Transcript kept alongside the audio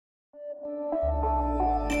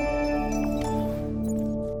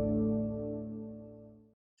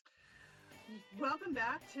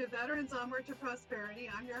back to Veterans Onward to Prosperity.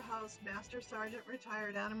 I'm your host, Master Sergeant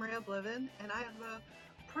Retired Anna Maria Bliven, and I have the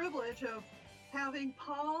privilege of having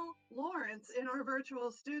Paul Lawrence in our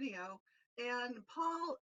virtual studio. And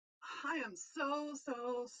Paul, I am so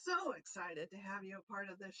excited to have you a part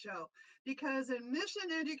of this show because in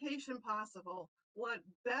Mission Education Possible, what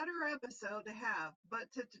better episode to have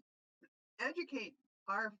but to educate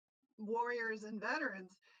our warriors and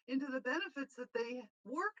veterans into the benefits that they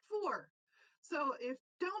worked for. So if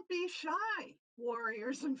don't be shy,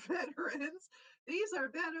 warriors and veterans, these are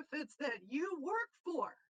benefits that you worked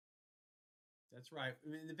for. That's right. I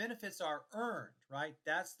mean, the benefits are earned, right?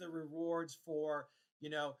 That's the rewards for,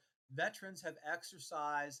 you know, veterans have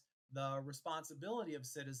exercised the responsibility of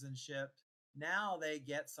citizenship. Now they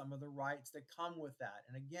get some of the rights that come with that.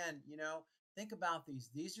 And again, think about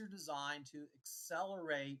these. These are designed to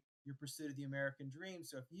accelerate your pursuit of the American dream.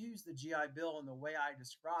 So if you use the GI Bill in the way I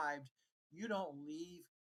described, you don't leave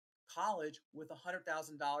college with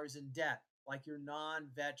 $100,000 in debt like your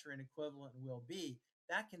non-veteran equivalent will be.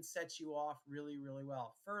 That can set you off really, really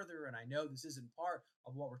well. Further, and I know this isn't part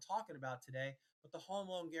of what we're talking about today, but the home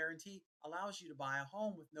loan guarantee allows you to buy a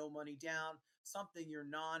home with no money down, something your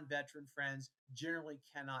non-veteran friends generally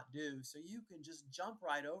cannot do. So you can just jump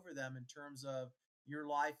right over them in terms of your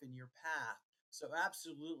life and your path. So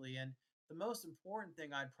absolutely. And the most important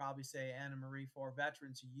thing I'd probably say, Anna Marie, for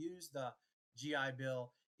veterans who use the GI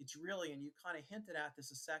Bill, it's really, and you kind of hinted at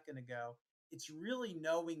this a second ago, it's really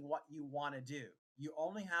knowing what you want to do. You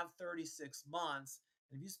only have 36 months.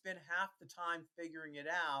 And if you spend half the time figuring it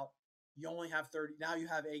out, you only have 30, now you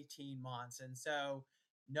have 18 months. And so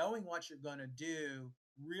knowing what you're going to do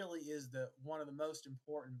really is the one of the most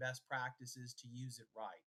important best practices to use it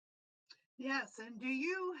right. Yes, and do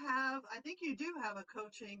you have, I think you do have a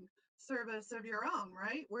coaching service of your own,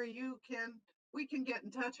 right? Where we can get in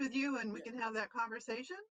touch with you and we Yeah. can have that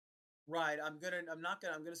conversation? Right. I'm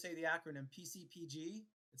gonna say the acronym PCPG.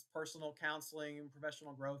 It's personal counseling and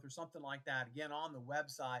professional growth or something like that. Again, on the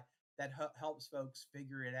website that helps folks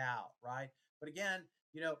figure it out. Right. But again,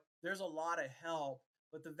 there's a lot of help,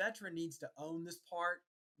 but the veteran needs to own this part.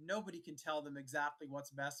 Nobody can tell them exactly what's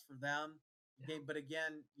best for them. Yeah. Okay. But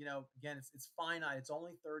again, it's finite. It's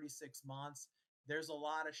only 36 months. There's a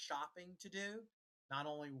lot of shopping to do, not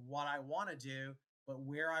only what I want to do, but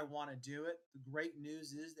where I want to do it. The great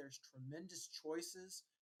news is there's tremendous choices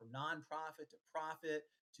from nonprofit to profit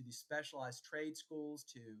to these specialized trade schools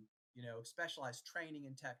to, specialized training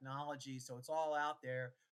and technology. So it's all out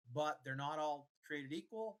there, but they're not all created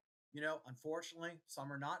equal. Unfortunately,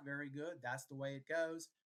 some are not very good. That's the way it goes.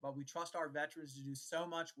 But we trust our veterans to do so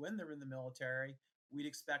much when they're in the military. We'd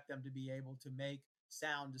expect them to be able to make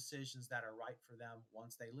sound decisions that are right for them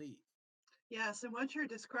once they leave. Yes, and what you're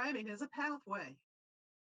describing is a pathway.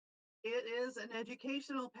 It is an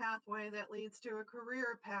educational pathway that leads to a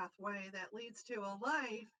career pathway that leads to a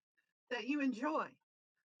life that you enjoy.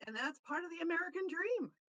 And that's part of the American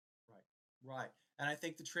dream. Right. Right. And I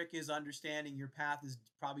think the trick is understanding your path is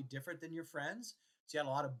probably different than your friends. So you had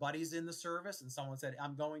a lot of buddies in the service, and someone said,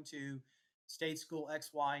 I'm going to state school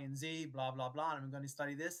X, Y, and Z, blah, blah, blah. And I'm going to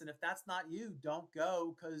study this. And if that's not you, don't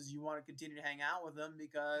go because you want to continue to hang out with them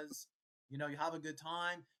because, you have a good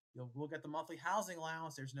time. We'll get the monthly housing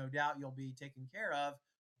allowance. There's no doubt you'll be taken care of,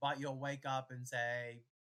 but you'll wake up and say,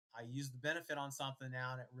 I used the benefit on something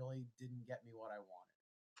now and it really didn't get me what I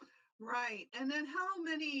wanted. Right. And then how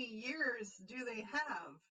many years do they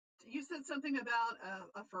have? You said something about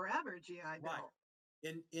a forever GI Right.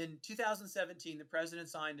 Bill. In 2017, the president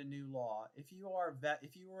signed a new law. If you are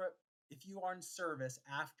in service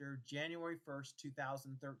after January 1st,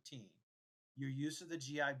 2013, your use of the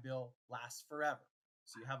GI Bill lasts forever.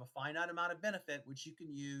 So you have a finite amount of benefit which you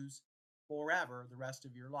can use forever the rest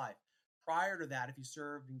of your life. Prior to that, if you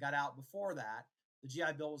served and got out before that, the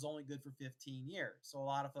GI Bill was only good for 15 years. So a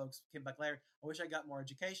lot of folks came back later. I wish I got more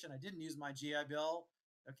education. I didn't use my GI Bill.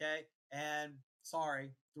 Okay. And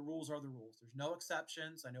sorry, the rules are the rules. There's no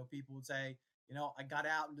exceptions. I know people would say, I got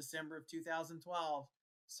out in December of 2012.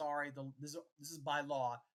 Sorry, this is by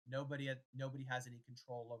law. Nobody has any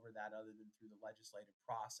control over that other than through the legislative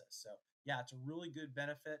process. So yeah, it's a really good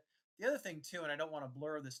benefit. The other thing too, and I don't want to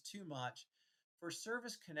blur this too much, for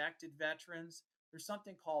service connected veterans, there's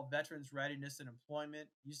something called Veterans Readiness and Employment.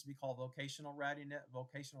 It used to be called vocational readiness,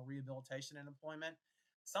 vocational rehabilitation and employment.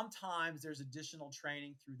 Sometimes there's additional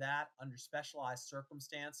training through that under specialized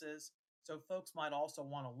circumstances. So folks might also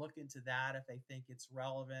want to look into that if they think it's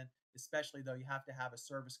relevant, especially though you have to have a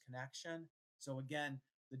service connection. So again,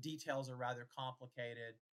 the details are rather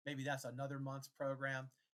complicated. Maybe that's another month's program.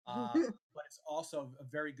 Uh, but it's also a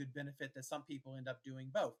very good benefit that some people end up doing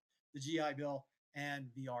both the GI Bill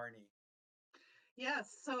and the R&E.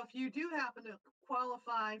 Yes. So if you do happen to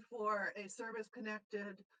qualify for a service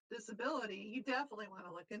connected disability, you definitely want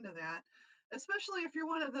to look into that, especially if you're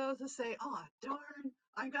one of those that say, oh, darn,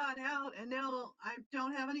 I got out and now I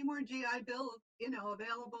don't have any more GI Bill,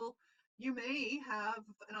 available. You may have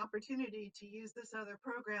an opportunity to use this other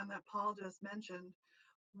program that Paul just mentioned.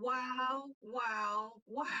 Wow, wow,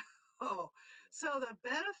 wow. So the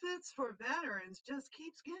benefits for veterans just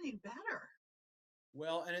keeps getting better.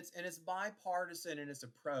 Well, and it's bipartisan in its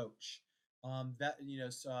approach. That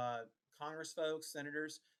Congress folks,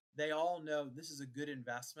 senators, they all know this is a good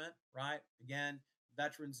investment, right? Again,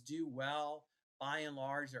 veterans do well. By and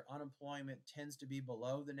large, their unemployment tends to be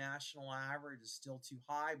below the national average. It's still too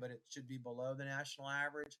high, but it should be below the national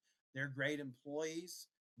average. They're great employees.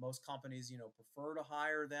 Most companies, prefer to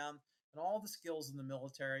hire them, and all the skills in the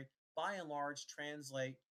military, by and large,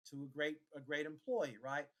 translate to a great employee,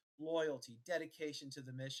 right? Loyalty, dedication to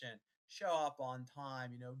the mission, show up on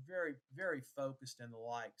time, very, very focused and the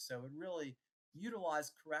like. So it really,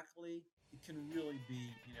 utilized correctly, it can really be,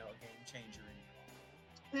 a game changer in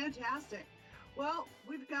your life. Fantastic. Well,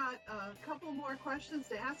 we've got a couple more questions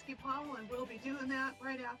to ask you, Paul, and we'll be doing that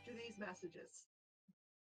right after these messages.